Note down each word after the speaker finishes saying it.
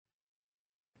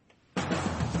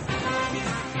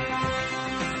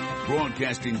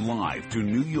Broadcasting live to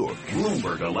New York,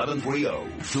 Bloomberg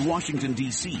 1130. To Washington,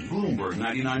 D.C., Bloomberg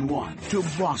 99.1. To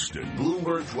Boston,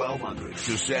 Bloomberg 1200.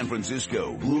 To San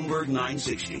Francisco, Bloomberg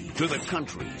 960. To the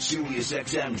country, Sirius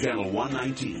XM Channel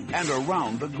 119. And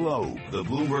around the globe, the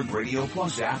Bloomberg Radio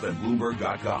Plus app at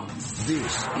Bloomberg.com.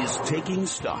 This is Taking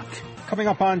Stock. Coming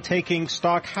up on Taking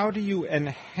Stock, how do you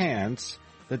enhance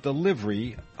the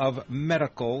delivery of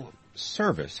medical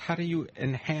service? How do you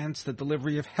enhance the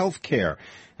delivery of health care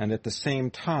and at the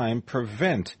same time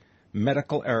prevent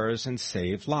medical errors and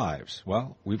save lives?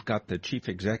 Well, we've got the chief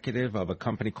executive of a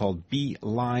company called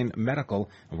Beeline Medical,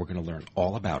 and we're going to learn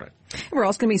all about it. We're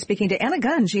also going to be speaking to Anna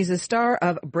Gunn. She's a star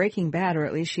of Breaking Bad, or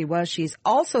at least she was. She's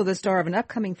also the star of an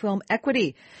upcoming film,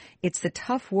 Equity. It's the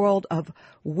tough world of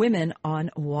women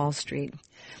on Wall Street.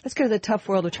 Let's go to the tough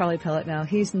world of Charlie Pellet now.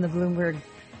 He's in the Bloomberg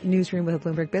newsroom with a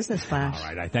Bloomberg Business Flash. All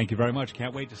right, I thank you very much.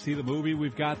 Can't wait to see the movie.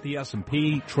 We've got the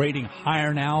S&P trading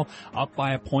higher now, up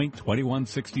by a point,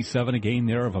 2167, a gain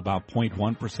there of about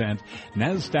 0.1%.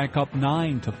 NASDAQ up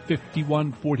 9 to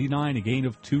 5149, a gain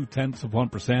of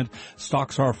 0.2%.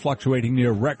 Stocks are fluctuating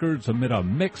near records amid a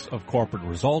mix of corporate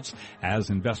results as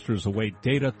investors await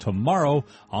data tomorrow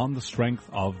on the strength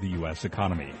of the U.S.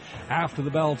 economy. After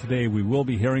the bell today, we will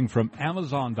be hearing from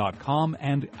Amazon.com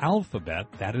and Alphabet,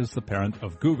 that is the parent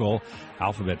of Google.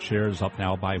 Alphabet shares up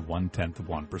now by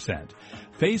 0.1%.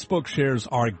 Facebook shares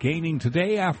are gaining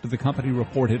today after the company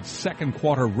reported second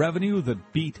quarter revenue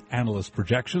that beat analyst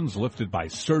projections, lifted by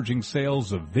surging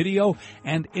sales of video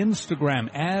and Instagram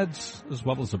ads, as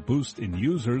well as a boost in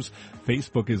users.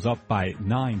 Facebook is up by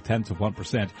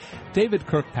 0.9%. David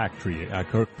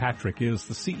Kirkpatrick is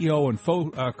the CEO and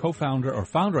co-founder, or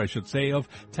founder, I should say, of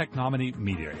Technominy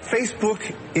Media.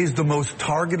 Facebook is the most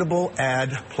targetable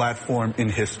ad platform in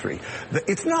history.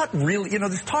 It's not really,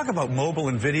 this talk about mobile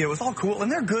and video is all cool,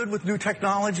 and they're good with new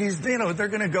technologies. They're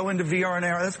going to go into VR and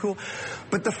AR. That's cool.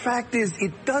 But the fact is,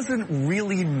 it doesn't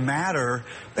really matter.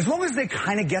 As long as they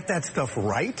kind of get that stuff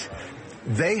right,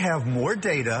 they have more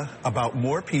data about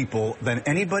more people than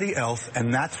anybody else,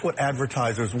 and that's what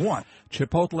advertisers want.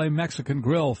 Chipotle Mexican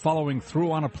Grill following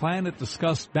through on a plan it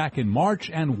discussed back in March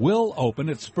and will open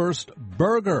its first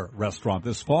burger restaurant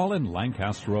this fall in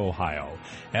Lancaster, Ohio.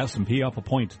 S&P up a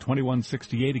point to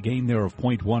 2168, a gain there of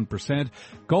 0.1%.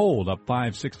 Gold up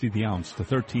 $5.60 the ounce to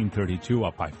 1332,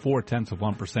 up by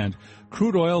 0.4%.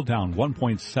 Crude oil down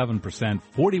 1.7%,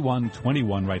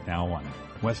 41.21 right now on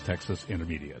West Texas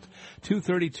Intermediate.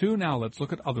 2:32 now. Let's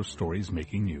look at other stories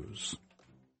making news.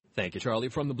 Thank you, Charlie.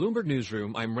 From the Bloomberg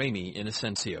Newsroom, I'm Ramy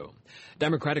Inocencio.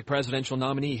 Democratic presidential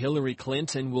nominee Hillary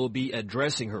Clinton will be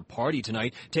addressing her party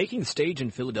tonight, taking the stage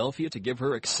in Philadelphia to give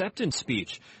her acceptance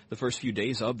speech. The first few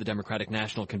days of the Democratic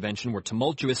National Convention were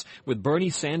tumultuous, with Bernie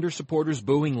Sanders supporters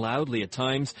booing loudly at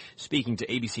times. Speaking to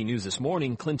ABC News this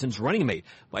morning, Clinton's running mate,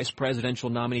 Vice Presidential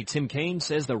nominee Tim Kaine,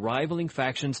 says the rivaling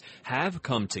factions have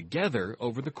come together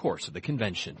over the course of the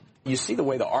convention. You see the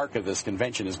way the arc of this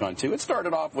convention has gone, too. It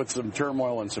started off with some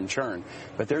turmoil and some churn,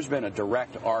 but there's been a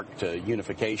direct arc to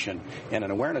unification and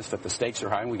an awareness that the stakes are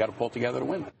high and we got to pull together to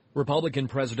win. Republican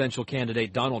presidential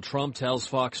candidate Donald Trump tells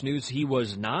Fox News he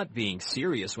was not being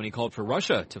serious when he called for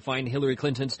Russia to find Hillary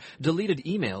Clinton's deleted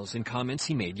emails and comments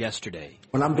he made yesterday.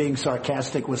 When I'm being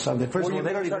sarcastic with something, first of all,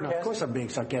 they don't even know. Of course I'm being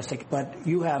sarcastic, but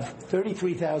you have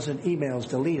 33,000 emails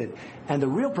deleted. And the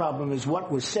real problem is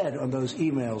what was said on those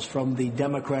emails from the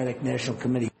Democratic National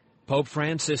Committee. Pope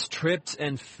Francis tripped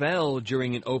and fell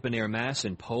during an open-air mass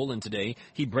in Poland today.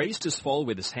 He braced his fall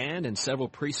with his hand, and several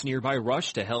priests nearby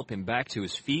rushed to help him back to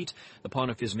his feet. The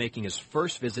pontiff is making his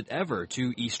first visit ever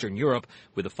to Eastern Europe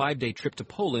with a 5-day trip to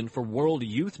Poland for World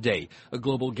Youth Day, a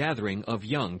global gathering of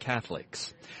young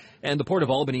Catholics. And the Port of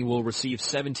Albany will receive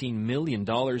 $17 million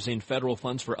in federal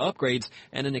funds for upgrades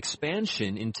and an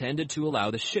expansion intended to allow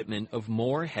the shipment of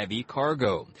more heavy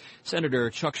cargo.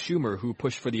 Senator Chuck Schumer, who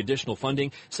pushed for the additional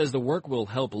funding, says the work will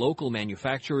help local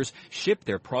manufacturers ship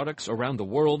their products around the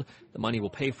world. The money will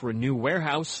pay for a new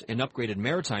warehouse, an upgraded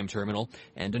maritime terminal,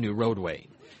 and a new roadway.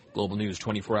 Global News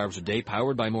 24 hours a day,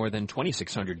 powered by more than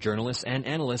 2,600 journalists and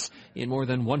analysts in more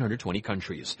than 120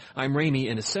 countries. I'm Ramy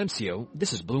Inocencio.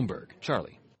 This is Bloomberg.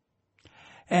 Charlie.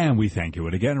 And we thank you.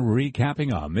 And again,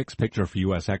 recapping a mixed picture for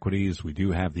U.S. equities. We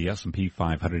do have the S&P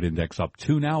 500 index up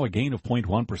 2 now, a gain of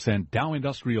 0.1%. Dow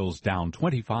Industrials down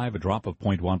 25, a drop of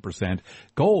 0.1%.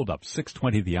 Gold up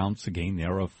 $6.20 the ounce, a gain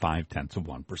there of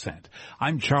 0.5%.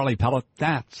 I'm Charlie Pellet.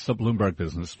 That's a Bloomberg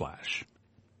Business Flash.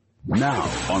 Now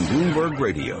on Bloomberg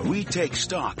Radio, we take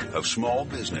stock of small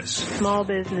business. Small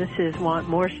businesses want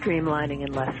more streamlining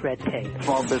and less red tape.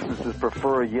 Small businesses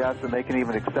prefer a yes, and they can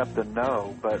even accept a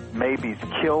no, but maybes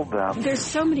kill them. There's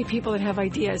so many people that have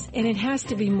ideas, and it has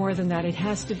to be more than that. It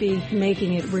has to be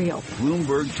making it real.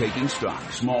 Bloomberg Taking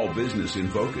Stock, small business in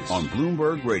focus on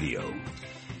Bloomberg Radio.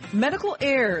 Medical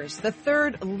errors, the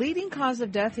third leading cause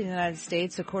of death in the United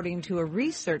States, according to a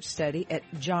research study at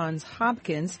Johns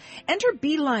Hopkins. Enter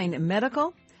Beeline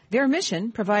Medical. Their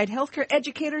mission, provide healthcare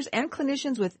educators and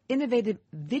clinicians with innovative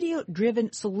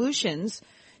video-driven solutions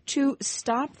to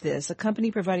stop this. A company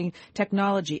providing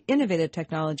technology, innovative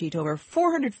technology to over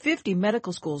 450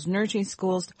 medical schools, nursing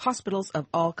schools, hospitals of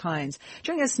all kinds.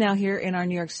 Joining us now here in our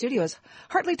New York studio is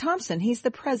Hartley Thompson. He's the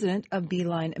president of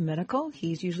Beeline Medical.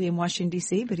 He's usually in Washington,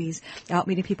 D.C., but he's out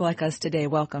meeting people like us today.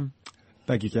 Welcome.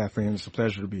 Thank you, Kathleen. It's a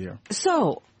pleasure to be here.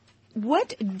 So,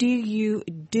 what do you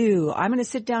do? I'm going to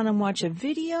sit down and watch a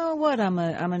video. What? I'm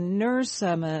a nurse.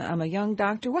 I'm a young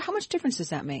doctor. How much difference does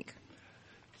that make?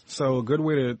 So a good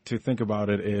way to think about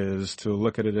it is to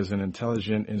look at it as an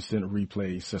intelligent instant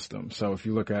replay system. So if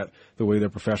you look at the way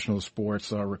that professional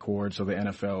sports record, so the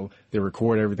NFL, they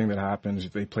record everything that happens,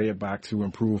 they play it back to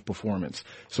improve performance.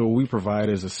 So what we provide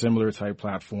is a similar type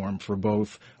platform for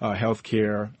both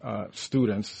healthcare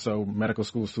students, so medical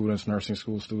school students, nursing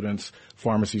school students,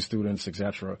 pharmacy students,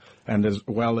 etc., and as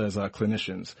well as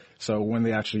clinicians. So when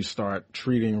they actually start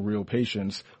treating real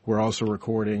patients, we're also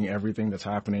recording everything that's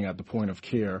happening at the point of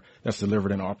care that's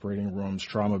delivered in operating rooms,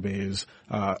 trauma bays,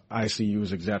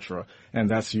 ICUs, etc. And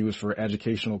that's used for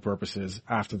educational purposes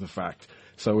after the fact.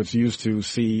 So it's used to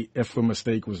see if a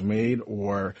mistake was made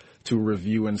or to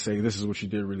review and say, this is what you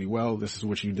did really well, this is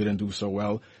what you didn't do so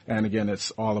well. And again, it's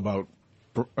all about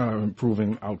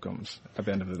improving outcomes at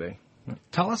the end of the day.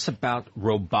 Tell us about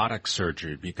robotic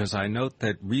surgery, because I note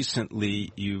that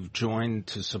recently you've joined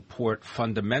to support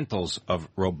fundamentals of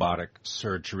robotic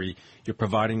surgery. You're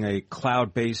providing a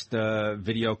cloud-based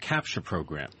video capture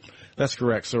program. That's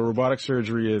correct. So robotic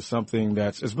surgery is something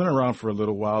it's been around for a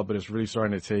little while, but it's really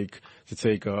starting to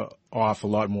take off a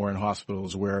lot more in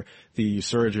hospitals, where the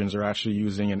surgeons are actually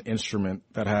using an instrument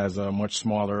that has much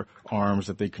smaller arms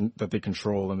that they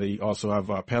control, and they also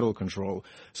have pedal control.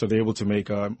 So they're able to make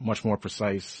much more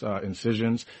precise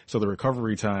incisions. So the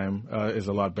recovery time is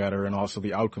a lot better, and also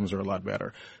the outcomes are a lot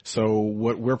better. So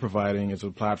what we're providing is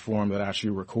a platform that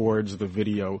actually records the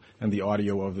video and the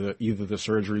audio of either the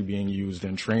surgery being used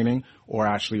in training or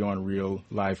actually on real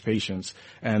live patients,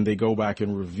 and they go back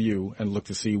and review and look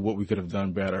to see what we could have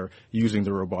done better using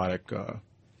the robotic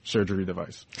surgery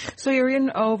device. So you're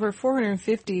in over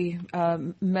 450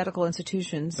 medical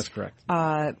institutions. That's correct.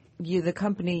 You joined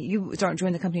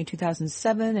the company in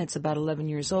 2007. It's about 11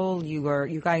 years old. You're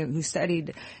a guy who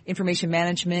studied information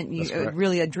management.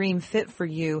 Really a dream fit for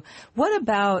you. What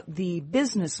about the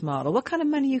business model? What kind of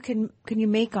money can you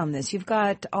make on this? You've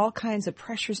got all kinds of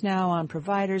pressures now on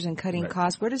providers and cutting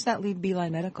costs. Where does that leave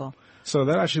Beeline Medical? So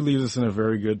that actually leaves us in a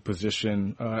very good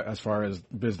position as far as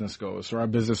business goes. So our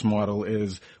business model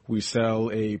is we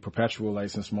sell a perpetual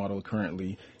license model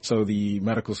currently. So the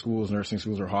medical schools, nursing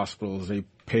schools, or hospitals, they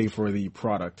pay for the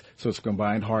product. So it's a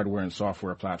combined hardware and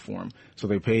software platform. So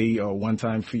they pay a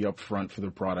one-time fee up front for the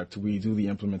product. We do the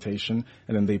implementation,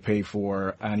 and then they pay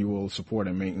for annual support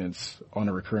and maintenance on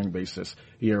a recurring basis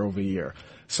year over year.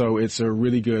 So it's a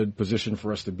really good position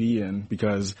for us to be in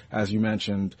because, as you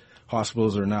mentioned,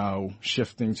 hospitals are now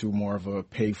shifting to more of a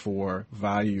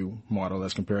pay-for-value model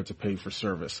as compared to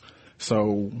pay-for-service.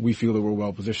 So we feel that we're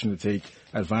well positioned to take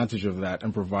advantage of that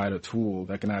and provide a tool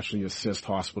that can actually assist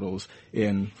hospitals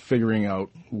in figuring out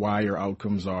why your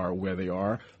outcomes are where they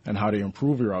are and how to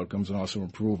improve your outcomes and also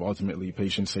improve, ultimately,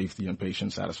 patient safety and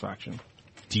patient satisfaction.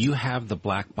 Do you have the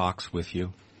black box with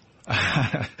you?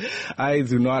 I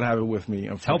do not have it with me.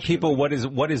 Tell people what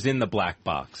is in the black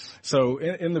box. So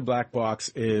in the black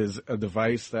box is a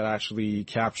device that actually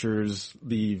captures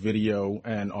the video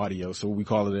and audio. So we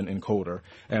call it an encoder.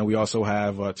 And we also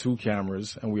have 2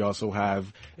 cameras, and we also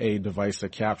have a device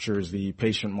that captures the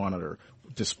patient monitor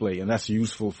display. And that's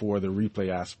useful for the replay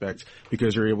aspect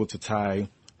because you're able to tie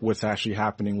what's actually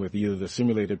happening with either the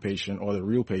simulated patient or the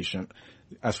real patient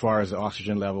as far as the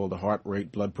oxygen level, the heart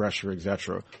rate, blood pressure,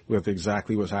 etc., with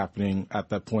exactly what's happening at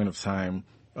that point of time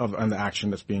and the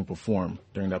action that's being performed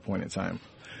during that point in time.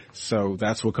 So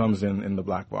that's what comes in the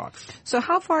black box. So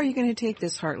how far are you going to take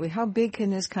this, Hartley? How big can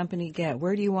this company get?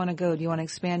 Where do you want to go? Do you want to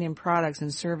expand in products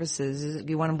and services? Do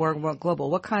you want to work more global?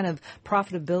 What kind of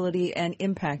profitability and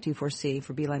impact do you foresee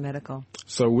for Beeline Medical?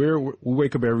 So we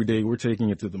wake up every day, we're taking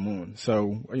it to the moon.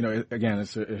 So, again,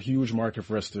 it's a huge market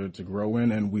for us to grow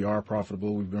in, and we are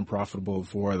profitable. We've been profitable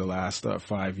for the last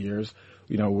 5 years.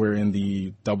 We're in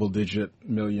the double-digit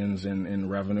millions in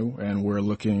revenue, and we're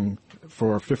looking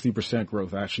for 50%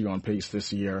 growth actually on pace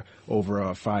this year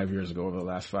over 5 years ago, over the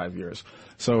last 5 years.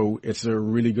 So it's a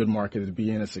really good market to be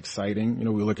in. It's exciting.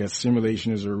 We look at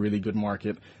simulation as a really good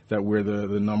market, that we're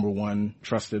the number one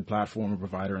trusted platform and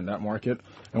provider in that market.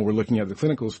 And we're looking at the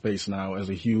clinical space now as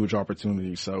a huge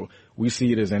opportunity. So we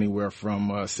see it as anywhere from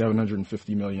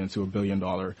 $750 million to $1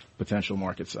 billion potential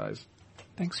market size.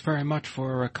 Thanks very much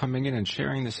for coming in and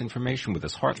sharing this information with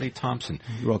us. Hartley Thompson.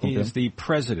 You're welcome, He Pimm. is the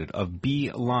president of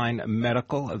Beeline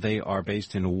Medical. They are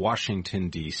based in Washington,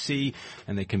 D.C.,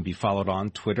 and they can be followed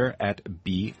on Twitter at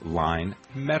Beeline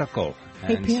Medical.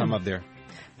 And Pimm. some of their...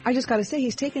 I just got to say,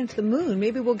 he's taken it to the moon.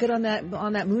 Maybe we'll get on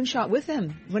that moon shot with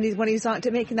him when he's on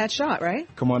to making that shot, right?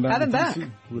 Come on down. Have him back.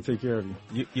 We'll take care of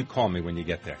you. You call me when you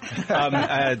get there.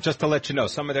 Just to let you know,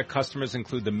 some of their customers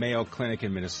include the Mayo Clinic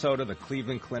in Minnesota, the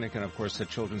Cleveland Clinic, and, of course, the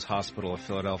Children's Hospital of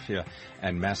Philadelphia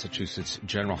and Massachusetts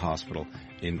General Hospital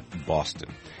in Boston.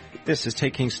 This is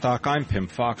Taking Stock. I'm Pimm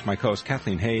Fox. My co-host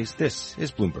Kathleen Hayes. This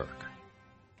is Bloomberg.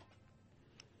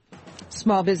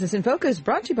 Small Business in Focus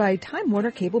brought to you by Time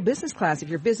Warner Cable Business Class. If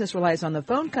your business relies on the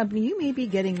phone company, you may be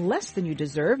getting less than you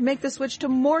deserve. Make the switch to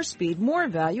more speed, more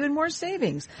value, and more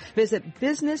savings. Visit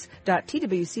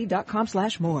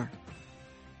business.twc.com/more.